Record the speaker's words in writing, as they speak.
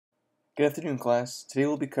Good afternoon, class. Today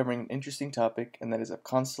we'll be covering an interesting topic, and that is of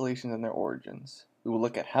constellations and their origins. We will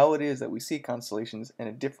look at how it is that we see constellations and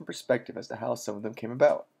a different perspective as to how some of them came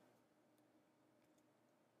about.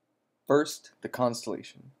 First, the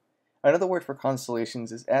constellation. Another word for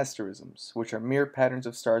constellations is asterisms, which are mere patterns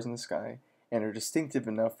of stars in the sky and are distinctive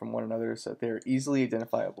enough from one another so that they are easily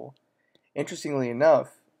identifiable. Interestingly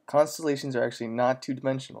enough, constellations are actually not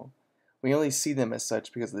two-dimensional. We only see them as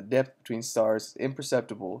such because the depth between stars is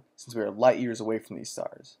imperceptible since we are light years away from these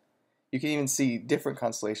stars. You can even see different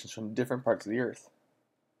constellations from different parts of the Earth.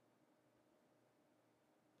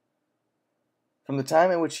 From the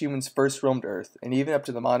time in which humans first roamed Earth, and even up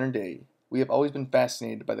to the modern day, we have always been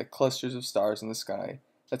fascinated by the clusters of stars in the sky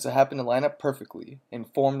that so happen to line up perfectly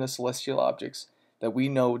and form the celestial objects that we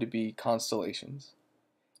know to be constellations.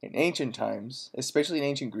 In ancient times, especially in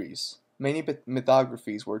ancient Greece, many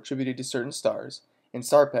mythographies were attributed to certain stars and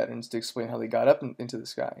star patterns to explain how they got up into the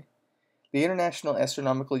sky. The International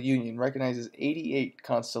Astronomical Union recognizes 88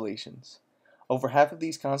 constellations. Over half of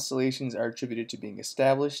these constellations are attributed to being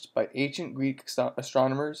established by ancient Greek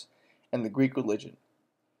astronomers and the Greek religion.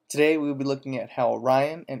 Today we will be looking at how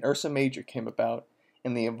Orion and Ursa Major came about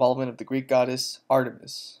and the involvement of the Greek goddess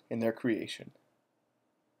Artemis in their creation.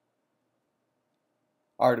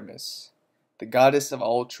 Artemis, the goddess of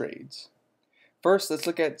all trades. First, let's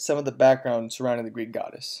look at some of the background surrounding the Greek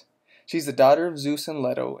goddess. She's the daughter of Zeus and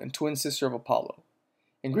Leto and twin sister of Apollo.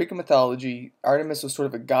 In Greek mythology, Artemis was sort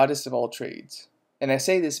of a goddess of all trades. And I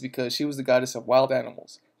say this because she was the goddess of wild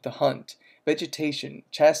animals, the hunt, vegetation,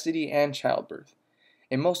 chastity, and childbirth.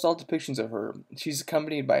 In most all depictions of her, she's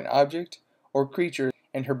accompanied by an object or creature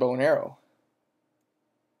and her bow and arrow.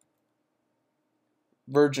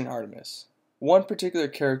 Virgin Artemis. One particular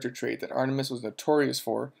character trait that Artemis was notorious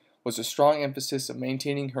for was a strong emphasis of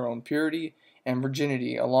maintaining her own purity and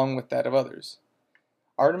virginity along with that of others.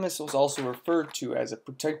 Artemis was also referred to as a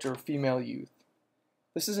protector of female youth.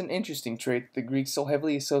 This is an interesting trait that the Greeks so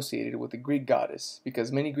heavily associated with the Greek goddess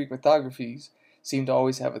because many Greek mythographies seem to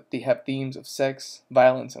always have themes of sex,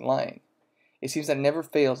 violence, and lying. It seems that it never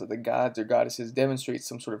fails that the gods or goddesses demonstrate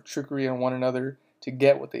some sort of trickery on one another to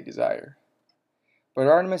get what they desire. But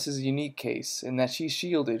Artemis is a unique case in that she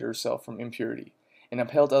shielded herself from impurity and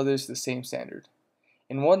upheld others to the same standard.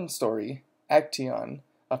 In one story, Actaeon,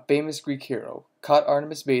 a famous Greek hero, caught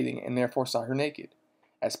Artemis bathing and therefore saw her naked.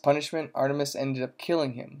 As punishment, Artemis ended up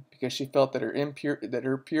killing him because she felt that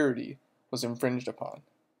her purity was infringed upon.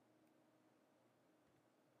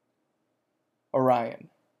 Orion.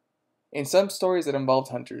 In some stories that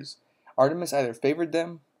involved hunters, Artemis either favored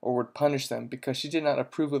them or would punish them because she did not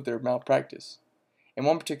approve of their malpractice. In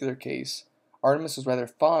one particular case, Artemis was rather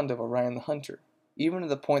fond of Orion the hunter, even to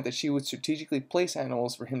the point that she would strategically place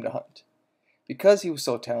animals for him to hunt. Because he was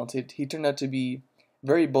so talented, he turned out to be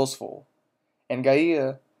very boastful, and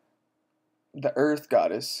Gaia, the earth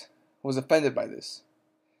goddess, was offended by this.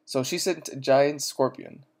 So she sent a giant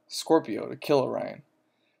scorpion, Scorpio, to kill Orion.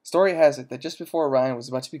 Story has it that just before Orion was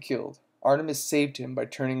about to be killed, Artemis saved him by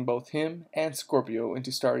turning both him and Scorpio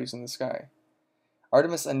into stars in the sky.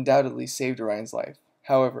 Artemis undoubtedly saved Orion's life.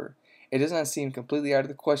 However, it does not seem completely out of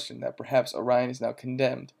the question that perhaps Orion is now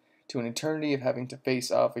condemned to an eternity of having to face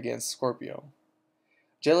off against Scorpio.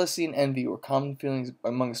 Jealousy and envy were common feelings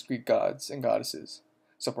amongst Greek gods and goddesses,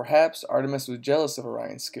 so perhaps Artemis was jealous of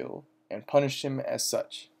Orion's skill and punished him as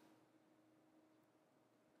such.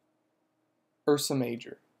 Ursa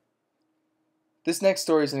Major. This next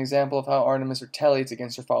story is an example of how Artemis retaliates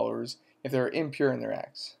against her followers if they are impure in their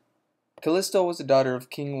acts. Callisto was the daughter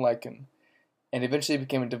of King Lycaon, and eventually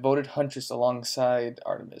became a devoted huntress alongside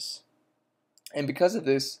Artemis. And because of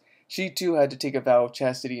this, she too had to take a vow of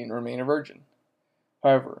chastity and remain a virgin.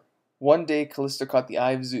 However, one day Callisto caught the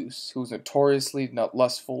eye of Zeus, who was notoriously not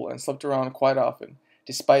lustful and slept around quite often,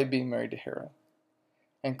 despite being married to Hera.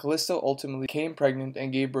 And Callisto ultimately became pregnant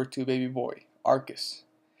and gave birth to a baby boy, Arcas.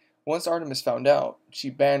 Once Artemis found out,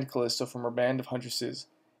 she banned Callisto from her band of huntresses,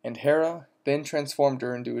 and Hera then transformed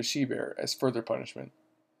her into a she-bear as further punishment.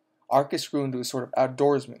 Arcas grew into a sort of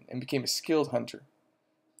outdoorsman and became a skilled hunter.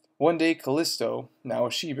 One day Callisto, now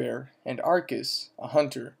a she-bear, and Arcas, a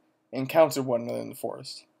hunter, encountered one another in the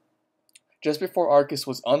forest. Just before Arcas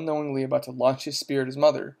was unknowingly about to launch his spear at his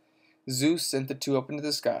mother, Zeus sent the two up into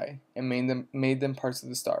the sky and made them parts of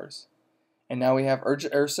the stars. And now we have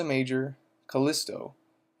Ursa Major, Callisto,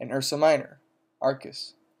 and Ursa Minor,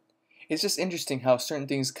 Arcas. It's just interesting how certain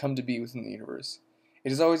things come to be within the universe.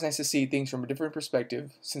 It is always nice to see things from a different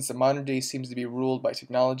perspective, since the modern day seems to be ruled by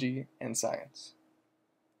technology and science.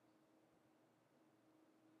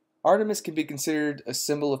 Artemis can be considered a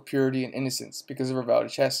symbol of purity and innocence because of her vow to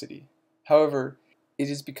chastity. However, it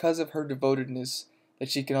is because of her devotedness that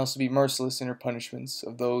she can also be merciless in her punishments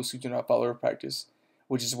of those who do not follow her practice,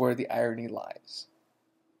 which is where the irony lies.